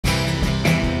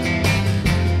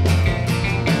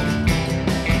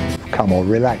come on,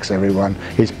 relax everyone,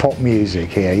 it's pop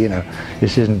music here, you know,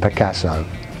 this isn't Picasso.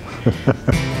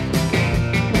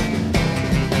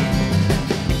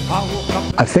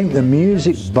 I think the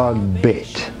music bug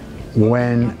bit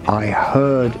when I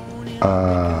heard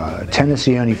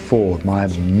Tennessee Ernie Ford. My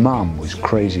mum was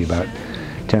crazy about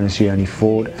Tennessee Ernie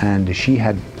Ford, and she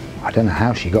had, I don't know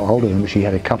how she got hold of them, but she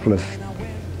had a couple of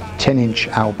 10-inch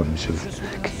albums of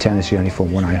Tennessee Ernie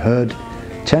Ford. When I heard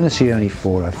Tennessee Ernie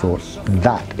Ford, I thought,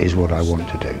 that is what I want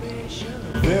to do.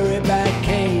 Very bad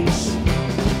case.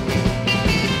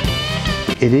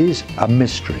 It is a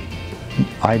mystery.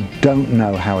 I don't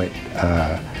know how it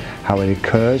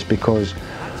occurs, because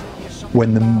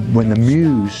when the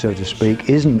muse, so to speak,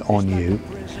 isn't on you,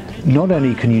 not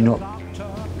only can you not,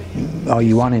 are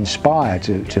you uninspired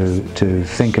to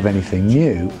think of anything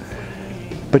new,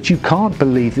 but you can't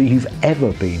believe that you've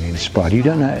ever been inspired. You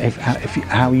don't know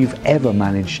how you've ever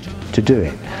managed to do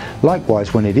it.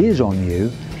 Likewise, when it is on you,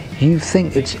 you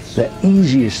think it's the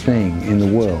easiest thing in the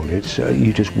world. It's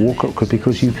you just walk up,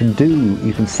 because you can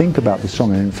think about the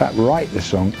song, and in fact write the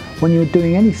song when you're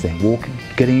doing anything, walking,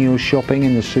 getting your shopping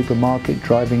in the supermarket,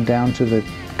 driving down to the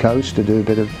coast to do a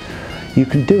bit of, you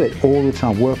can do it all the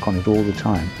time, work on it all the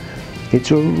time. It's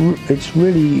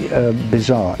really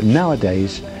bizarre.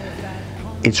 Nowadays,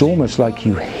 it's almost like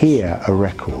you hear a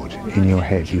record in your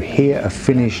head, you hear a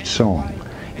finished song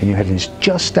in your head, and it's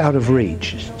just out of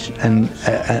reach, and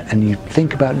you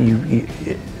think about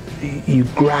it, you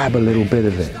grab a little bit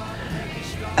of it,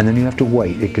 and then you have to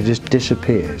wait. It just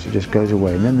disappears, it just goes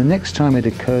away, and then the next time it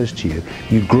occurs to you,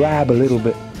 you grab a little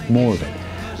bit more of it.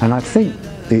 And I think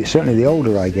certainly the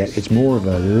older I get, it's more of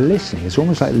a listening. It's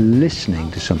almost like listening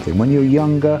to something. When you're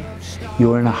younger,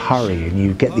 you're in a hurry and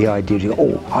you get the idea, you go,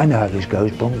 oh, I know how this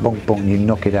goes, bong, bong, bong, and you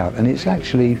knock it out. And it's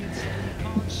actually,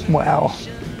 well,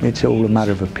 it's all a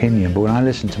matter of opinion. But when I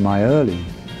listen to my early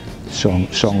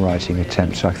songwriting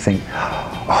attempts, I think,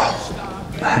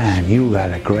 oh, man, you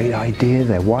had a great idea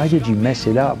there. Why did you mess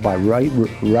it up by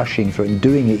rushing for it and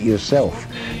doing it yourself?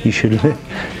 You should,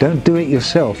 don't do it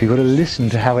yourself. You've got to listen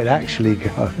to how it actually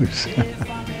goes.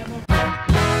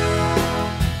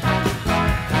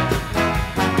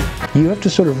 You have to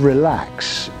sort of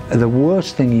relax. The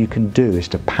worst thing you can do is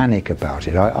to panic about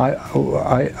it.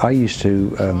 I used to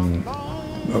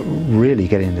really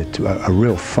get into a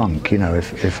real funk, you know,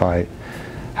 if I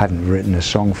hadn't written a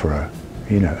song for a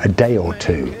day or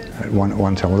two at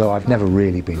one time. Although I've never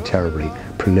really been terribly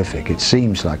prolific. It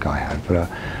seems like I have, but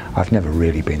I've never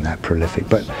really been that prolific.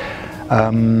 But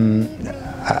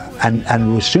and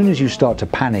as soon as you start to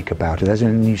panic about it, as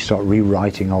in you start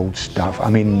rewriting old stuff. I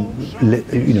mean,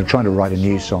 you know, trying to write a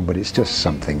new song, but it's just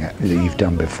something that you've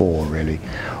done before, really,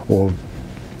 or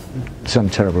some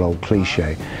terrible old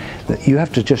cliche. That you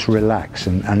have to just relax,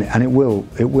 and it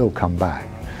will come back.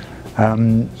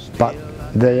 But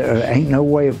there ain't no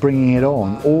way of bringing it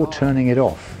on or turning it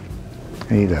off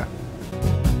either.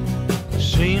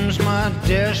 Seems my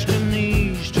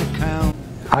destiny's to count.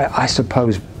 I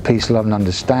suppose Peace, Love and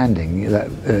Understanding, that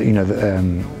you know,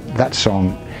 that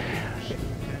song,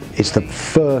 it's the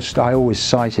first, I always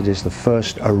cite it as the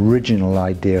first original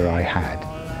idea I had.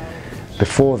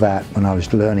 Before that, when I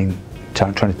was learning,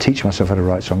 trying to teach myself how to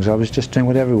write songs, I was just doing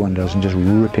what everyone does and just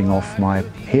ripping off my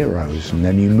heroes, and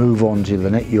then you move on to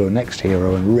your next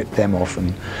hero and rip them off,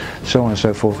 and so on and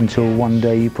so forth, until one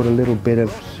day you put a little bit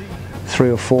of 3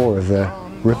 or 4 of the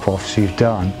rip-offs you've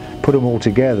done, put them all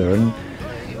together, and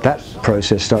that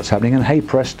process starts happening, and hey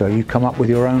presto, you come up with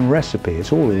your own recipe.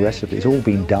 It's all a recipe, it's all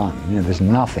been done. You know, there's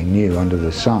nothing new under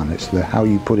the sun. It's how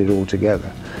you put it all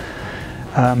together.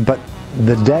 But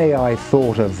the day I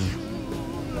thought of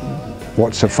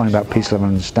what's so funny about Peace, Love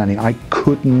and Understanding, I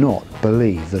could not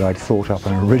believe that I'd thought up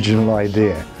an original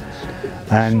idea,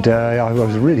 and I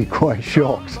was really quite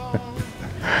shocked.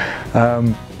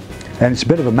 And it's a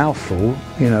bit of a mouthful,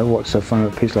 you know, what's so funny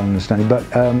about Peace, Love and Understanding, but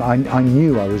I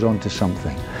knew I was onto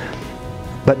something.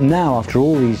 But now, after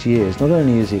all these years, not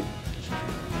only is it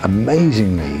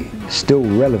amazingly still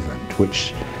relevant,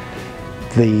 which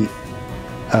the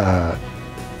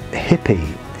hippie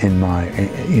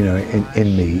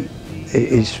in me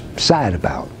is sad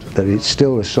about, that it's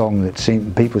still a song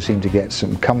that people seem to get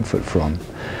some comfort from,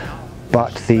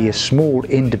 but the small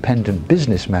independent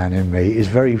businessman in me is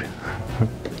very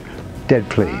dead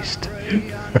pleased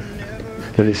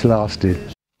that it's lasted.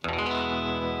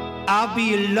 I'll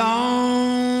be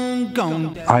long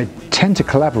gone. I tend to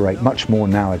collaborate much more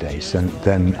nowadays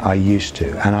than I used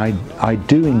to, and I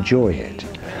do enjoy it.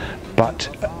 But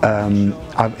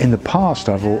in the past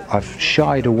I've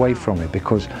shied away from it,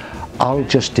 because I'll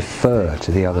just defer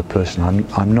to the other person.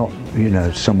 I'm not, you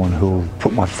know, someone who'll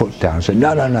put my foot down and say,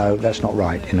 no, no, no, that's not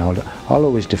right. You know, I'll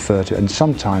always defer to it. And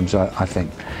sometimes I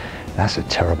think, that's a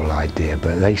terrible idea,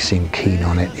 but they seem keen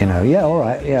on it, you know. Yeah, all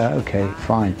right, yeah, okay,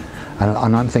 fine.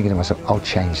 And I'm thinking to myself, I'll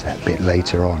change that bit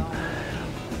later on.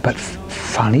 But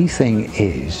funny thing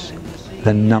is,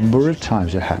 the number of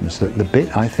times it happens that the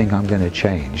bit I think I'm going to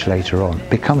change later on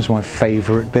becomes my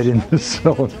favourite bit in the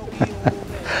song.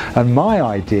 And my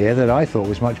idea that I thought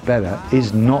was much better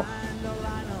is not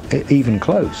even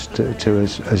close to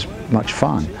as much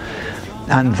fun.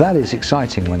 And that is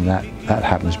exciting when that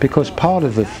happens, because part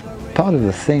of the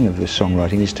thing of the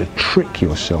songwriting is to trick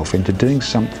yourself into doing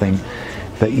something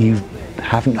that you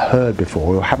haven't heard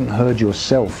before, or haven't heard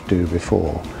yourself do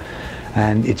before.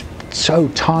 And it's so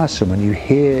tiresome when you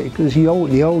hear, because the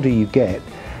older you get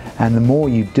and the more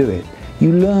you do it,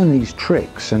 you learn these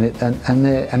tricks, and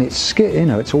it's skill, you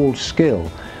know, it's all skill.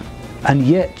 And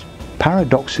yet,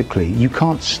 paradoxically, you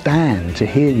can't stand to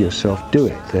hear yourself do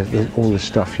it, all the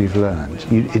stuff you've learned.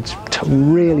 It's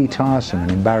really tiresome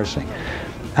and embarrassing.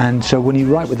 And so when you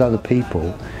write with other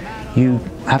people, you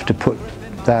have to put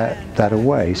that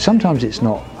away. Sometimes it's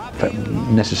not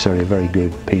necessarily a very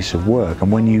good piece of work,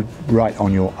 and when you write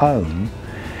on your own,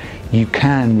 you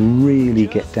can really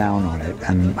get down on it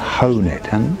and hone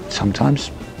it, and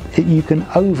sometimes you can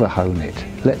over-hone it,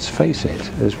 let's face it,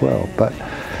 as well. But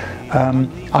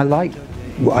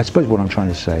I suppose what I'm trying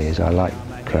to say is I like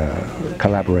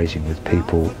collaborating with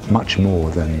people much more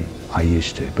than I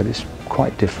used to, but it's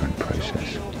quite different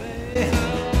process.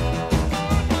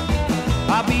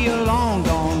 I'll be a long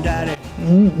gone daddy.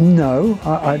 No,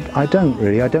 I don't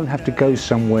really. I don't have to go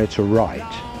somewhere to write.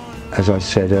 As I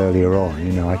said earlier on,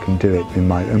 you know, I can do it in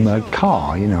my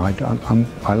car. You know,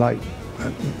 I like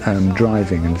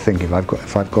driving and thinking.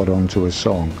 If I've got onto a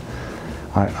song,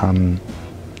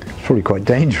 it's probably quite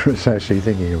dangerous actually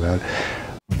thinking about it.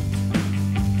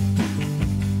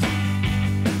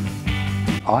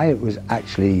 I was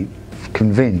actually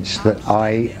convinced that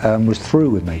I was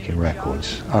through with making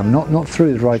records. I'm not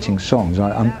through with writing songs.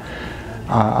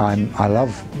 I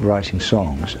love writing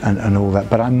songs and all that,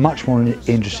 but I'm much more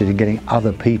interested in getting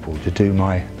other people to do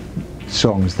my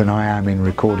songs than I am in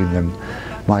recording them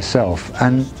myself.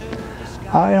 And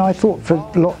I thought for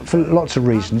lots of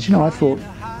reasons, you know, I thought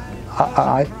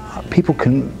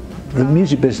the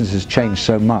music business has changed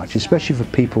so much, especially for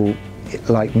people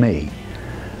like me.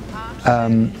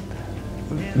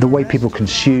 The way people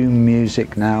consume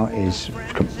music now is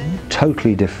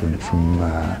totally different from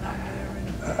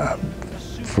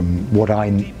what I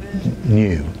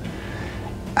knew,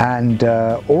 and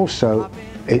also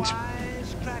it's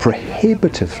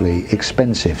prohibitively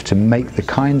expensive to make the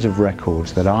kinds of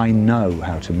records that I know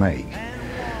how to make.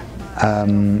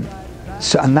 And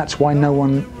that's why no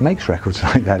one makes records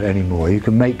like that anymore. You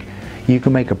can make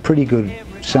a pretty good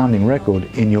sounding record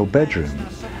in your bedroom,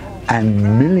 and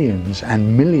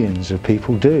millions of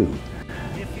people do.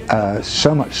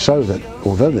 So much so that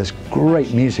although there's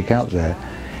great music out there,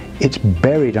 it's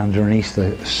buried underneath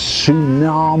the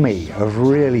tsunami of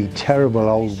really terrible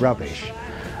old rubbish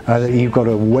that you've got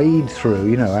to wade through,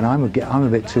 you know, and I'm a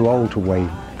bit too old to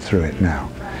wade through it now.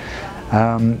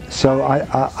 So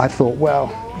I thought,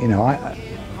 well, you know,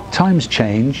 times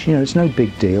change, you know, it's no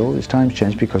big deal. It's times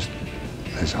change because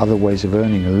there's other ways of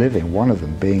earning a living, one of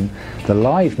them being the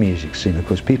live music scene. Of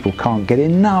course, people can't get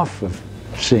enough of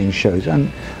seeing shows,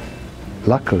 and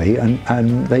luckily,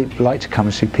 and they like to come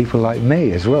and see people like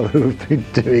me as well, who have been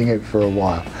doing it for a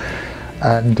while.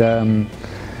 And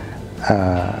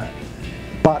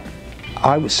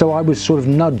so I was sort of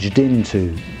nudged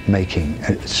into making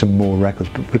some more records,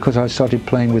 because I started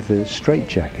playing with the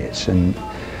Straitjackets, and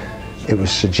it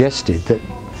was suggested that,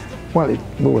 well, it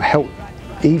will help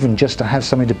even just to have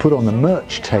something to put on the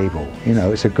merch table. You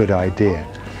know, it's a good idea.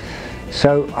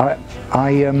 So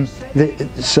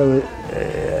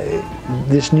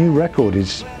this new record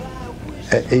is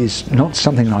not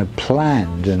something I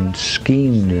planned and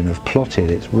schemed and have plotted.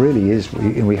 It really is.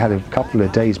 We had a couple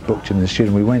of days booked in the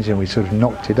studio, and we went in and we sort of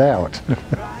knocked it out.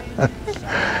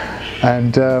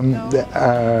 And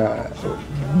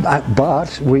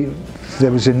but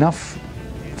there was enough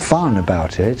fun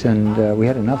about it, and we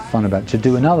had enough fun about it to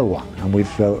do another one, and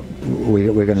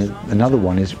another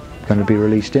one is going to be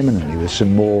released imminently with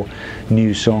some more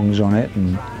new songs on it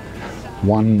and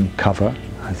one cover,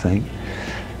 I think.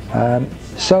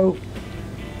 So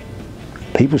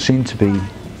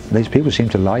these people seem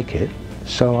to like it,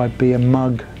 so I'd be a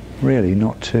mug really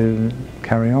not to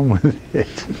carry on with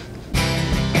it.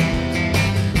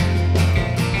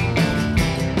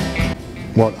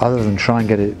 What, other than try and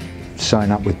get it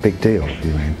sign up with Big Deal,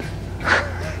 you mean?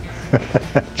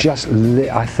 Just,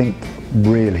 I think,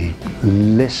 really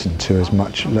listen to as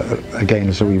much, again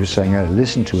as we were saying earlier,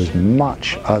 listen to as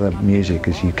much other music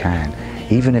as you can,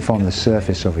 even if on the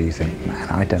surface of it you think, man,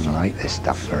 I don't like this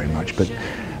stuff very much, but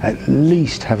at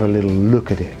least have a little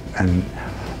look at it and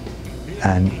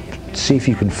see if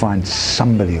you can find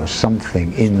somebody or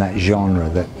something in that genre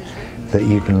that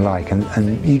you can like,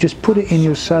 and you just put it in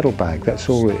your saddlebag. That's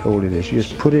all it is. You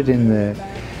just put it in the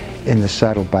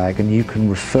saddlebag, and you can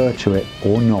refer to it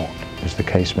or not, as the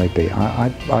case may be.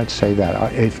 I'd say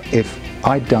that. If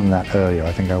I'd done that earlier,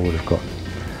 I think I would have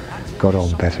got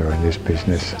on better in this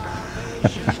business.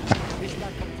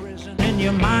 In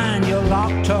your mind, you're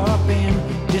locked up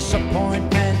in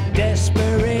disappointment,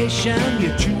 desperation.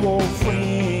 Your two old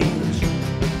friends